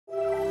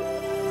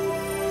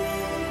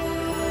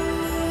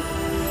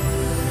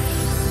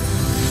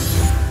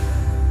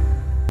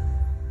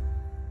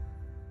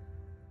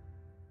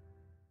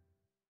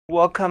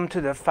Welcome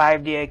to the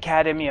 5D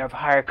Academy of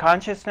Higher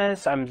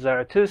Consciousness. I'm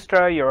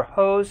Zarathustra, your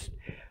host,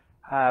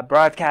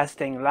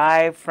 broadcasting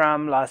live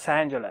from Los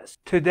Angeles.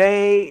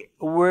 Today,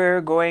 we're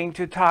going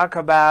to talk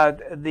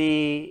about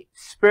the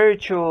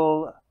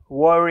spiritual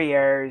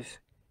warriors'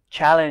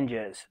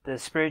 challenges, the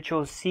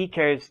spiritual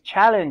seekers'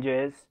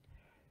 challenges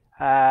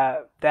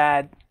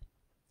that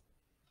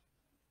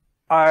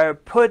are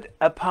put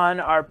upon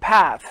our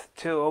path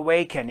to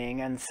awakening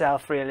and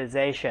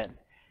self-realization.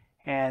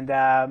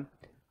 And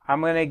I'm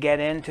going to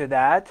get into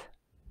that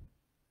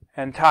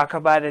and talk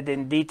about it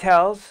in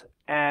details.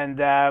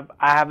 And I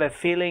have a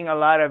feeling a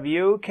lot of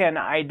you can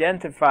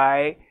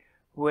identify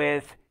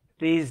with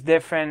these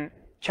different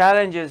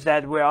challenges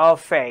that we all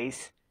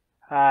face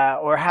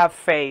or have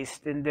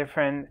faced in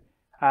different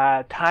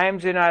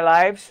times in our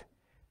lives.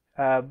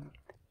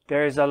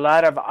 There's a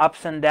lot of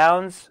ups and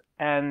downs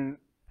and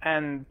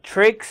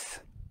tricks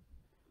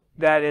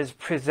that is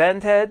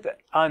presented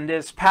on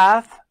this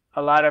path.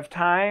 A lot of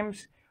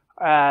times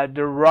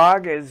the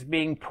rug is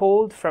being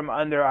pulled from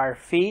under our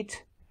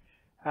feet.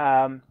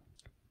 A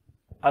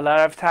lot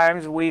of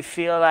times we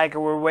feel like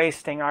we're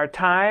wasting our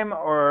time,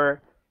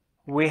 or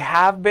we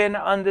have been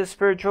on the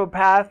spiritual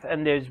path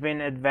and there's been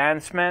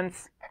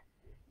advancements,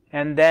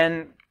 and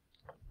then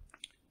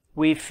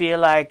we feel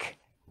like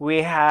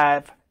we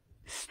have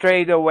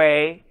strayed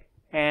away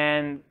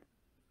and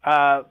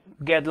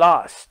get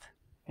lost,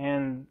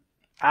 and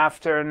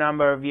after a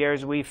number of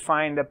years we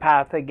find the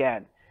path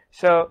again.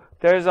 So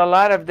there's a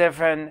lot of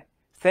different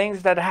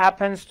things that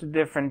happens to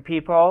different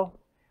people,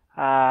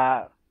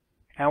 and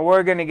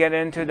we're going to get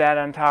into that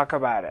and talk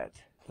about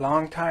it.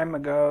 Long time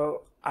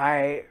ago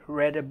I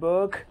read a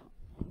book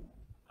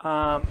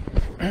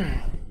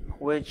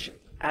which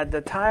at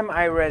the time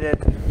I read it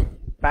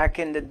back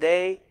in the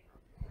day,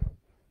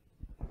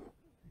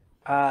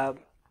 I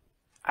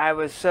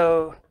was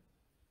so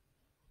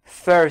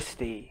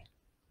thirsty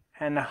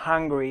and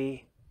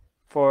hungry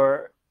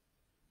for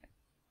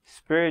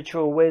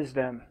spiritual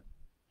wisdom,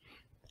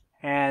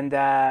 and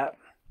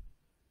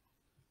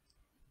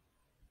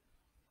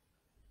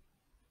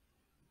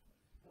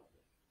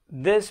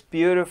this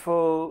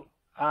beautiful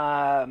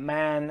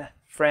man,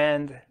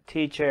 friend,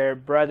 teacher,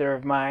 brother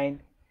of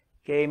mine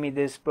gave me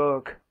this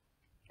book.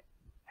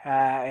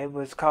 It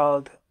was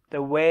called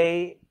The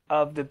Way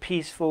of the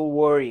Peaceful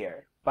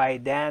Warrior by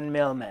Dan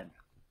Millman.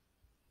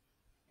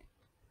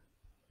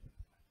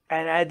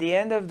 And at the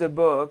end of the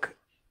book,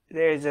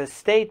 there's a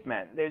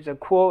statement, there's a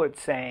quote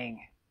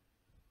saying,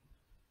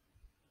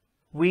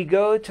 "We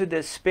go to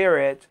the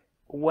Spirit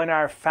when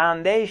our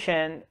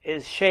foundation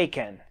is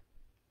shaken,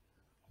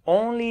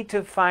 only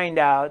to find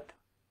out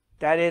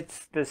that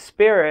it's the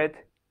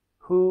Spirit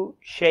who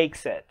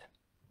shakes it."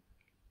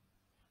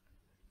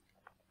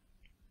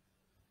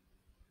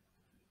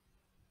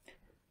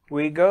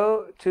 We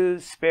go to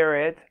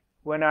Spirit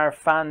when our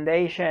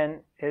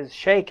foundation is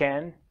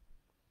shaken,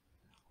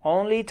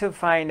 only to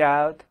find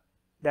out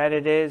that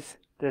it is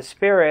the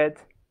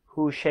Spirit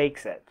who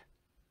shakes it.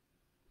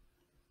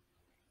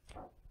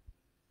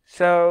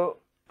 So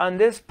on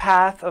this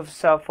path of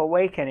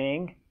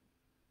self-awakening,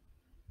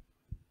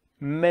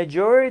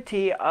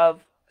 majority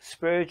of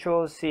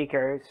spiritual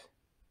seekers,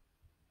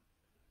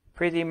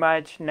 pretty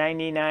much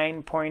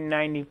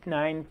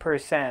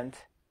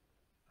 99.99%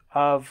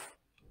 of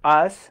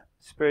us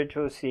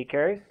spiritual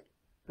seekers,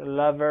 the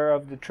lover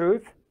of the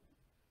truth,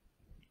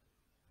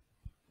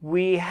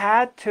 we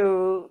had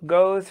to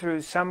go through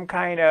some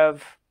kind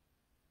of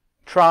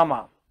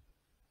trauma.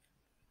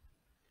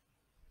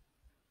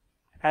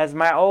 As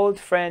my old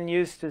friend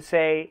used to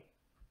say,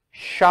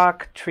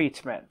 shock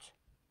treatment.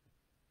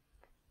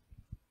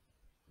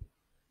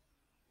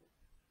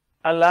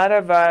 A lot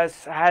of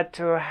us had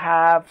to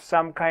have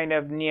some kind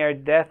of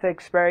near-death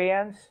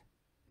experience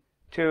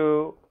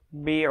to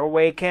be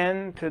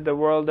awakened to the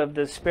world of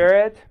the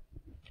spirit,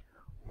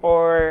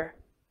 or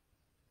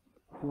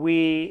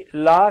we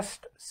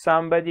lost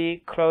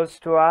somebody close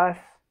to us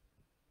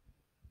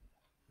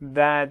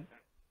that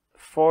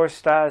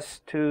forced us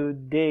to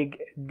dig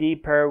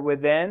deeper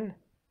within.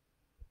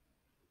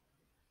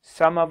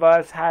 Some of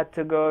us had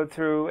to go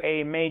through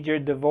a major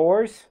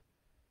divorce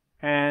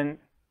and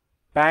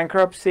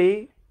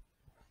bankruptcy.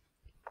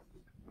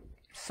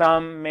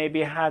 Some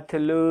maybe had to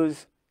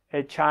lose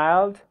a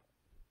child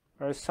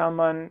or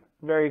someone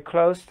very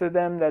close to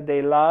them that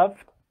they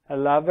loved, a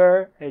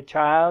lover, a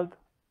child,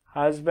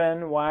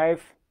 husband,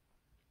 wife,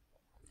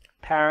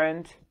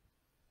 parent,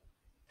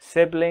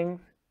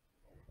 sibling,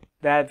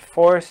 that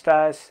forced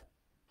us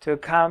to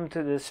come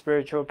to the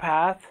spiritual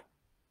path.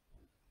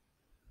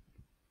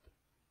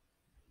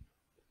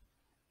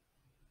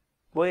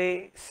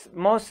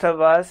 Most of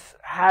us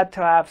had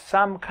to have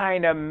some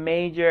kind of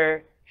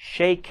major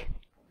shake,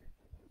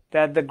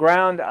 that the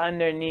ground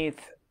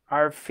underneath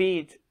our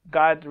feet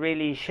got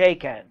really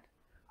shaken.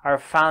 Our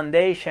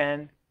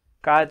foundation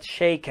got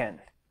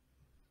shaken.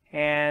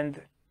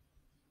 And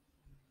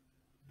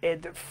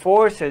it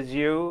forces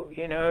you,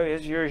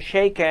 as you're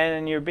shaken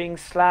and you're being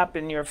slapped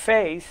in your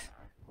face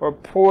or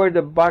poured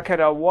a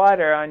bucket of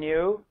water on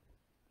you,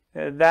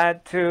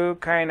 that to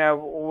kind of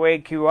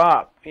wake you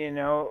up,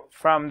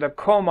 from the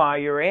coma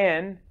you're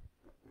in.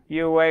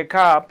 You wake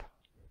up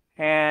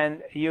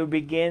and you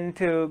begin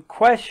to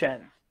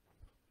question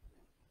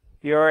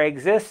your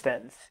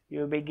existence.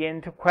 You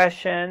begin to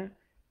question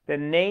the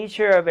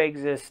nature of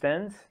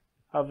existence,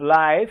 of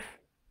life.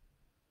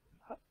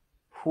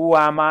 Who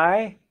am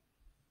I?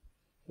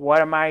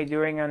 What am I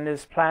doing on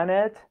this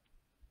planet?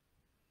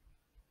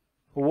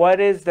 What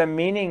is the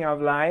meaning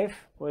of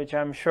life? Which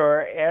I'm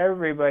sure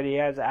everybody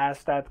has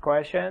asked that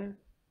question.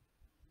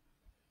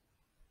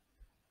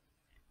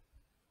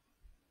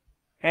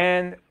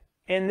 And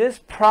in this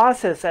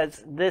process,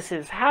 as this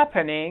is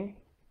happening,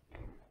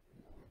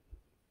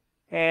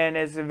 and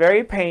it's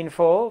very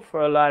painful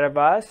for a lot of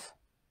us,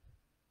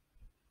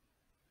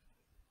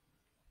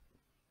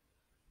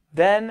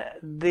 then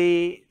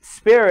the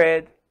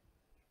Spirit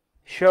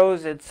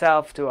shows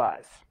itself to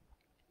us.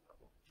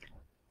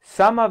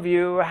 Some of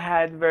you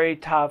had very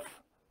tough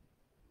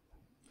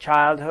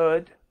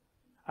childhood.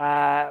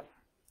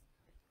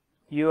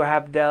 You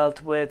have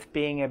dealt with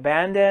being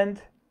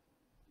abandoned.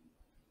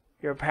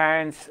 Your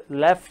parents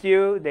left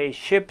you. They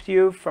shipped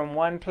you from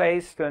one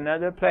place to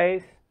another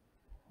place.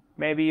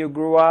 Maybe you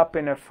grew up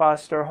in a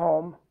foster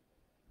home.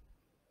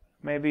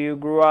 Maybe you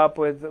grew up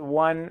with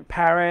one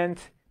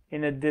parent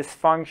in a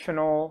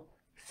dysfunctional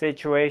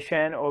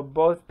situation, or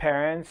both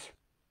parents.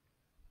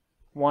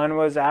 One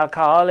was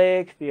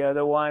alcoholic, the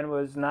other one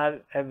was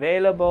not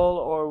available,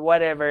 or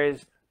whatever.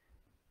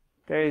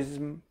 There's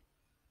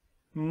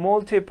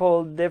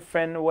multiple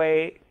different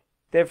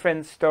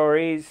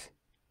stories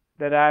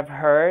that I've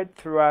heard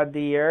throughout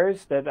the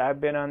years that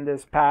I've been on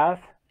this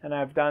path and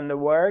I've done the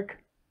work.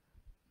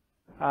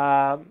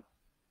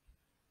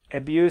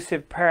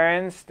 Abusive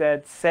parents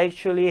that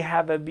sexually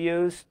have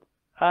abused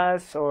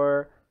us,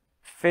 or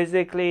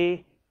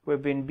physically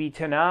we've been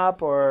beaten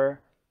up,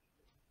 or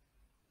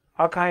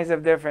all kinds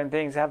of different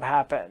things have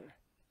happened.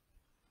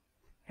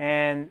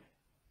 And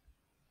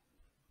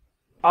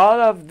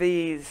all of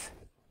these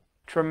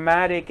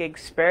traumatic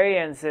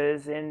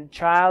experiences in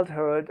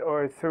childhood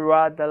or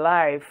throughout the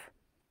life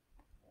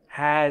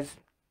has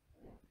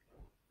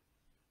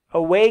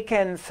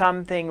awakened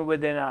something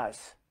within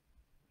us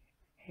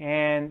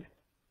and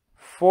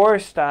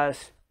forced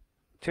us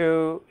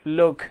to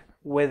look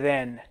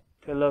within,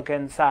 to look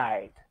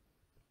inside.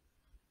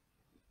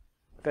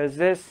 Does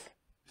this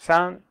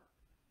sound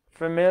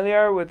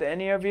familiar with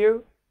any of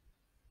you?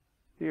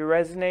 Do you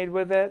resonate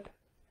with it?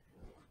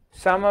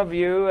 Some of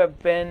you have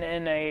been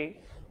in a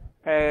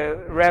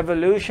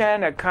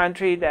revolution, a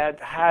country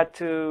that had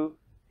to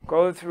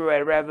go through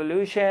a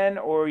revolution,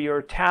 or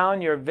your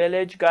town, your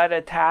village got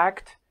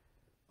attacked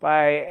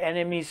by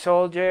enemy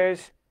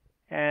soldiers,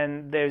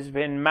 and there's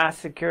been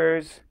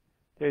massacres,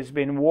 there's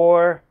been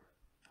war.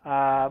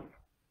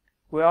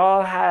 We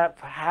all have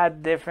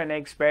had different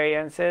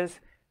experiences.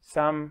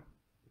 Some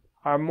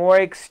are more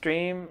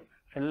extreme,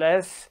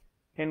 less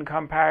in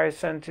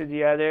comparison to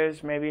the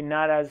others, maybe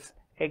not as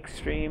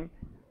extreme.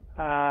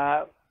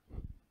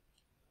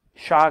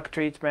 Shock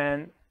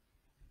treatment.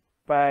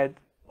 But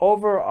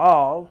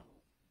overall,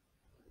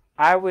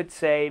 I would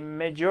say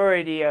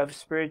majority of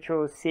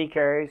spiritual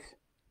seekers,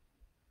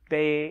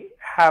 they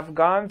have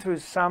gone through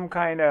some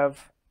kind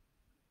of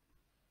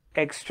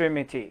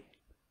extremity,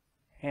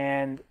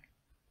 and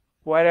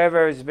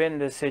whatever has been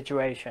the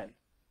situation.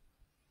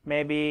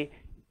 Maybe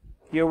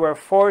you were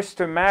forced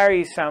to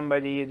marry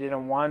somebody you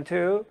didn't want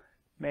to.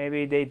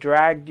 Maybe they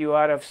dragged you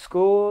out of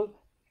school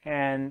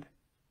and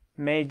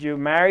made you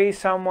marry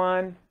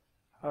someone,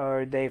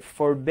 or they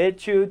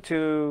forbid you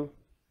to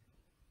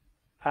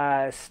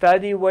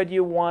study what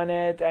you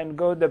wanted and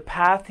go the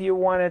path you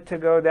wanted to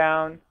go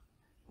down.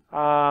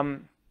 A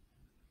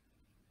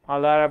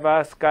lot of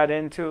us got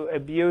into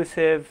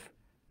abusive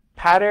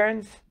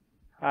patterns.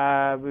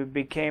 We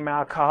became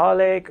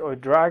alcoholic or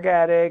drug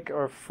addict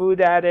or food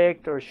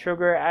addict or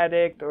sugar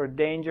addict or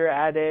danger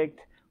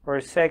addict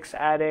or sex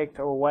addict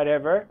or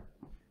whatever.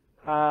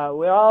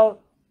 We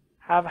all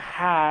have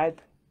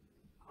had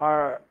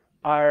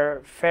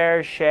our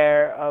fair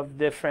share of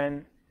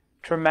different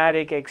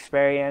traumatic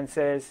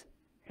experiences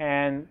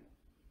and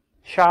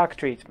shock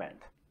treatment.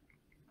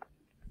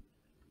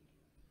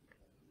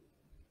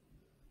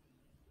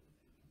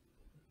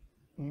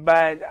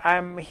 But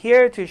I'm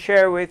here to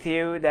share with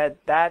you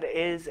that that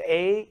is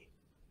a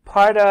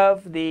part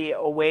of the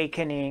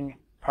awakening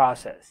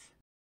process.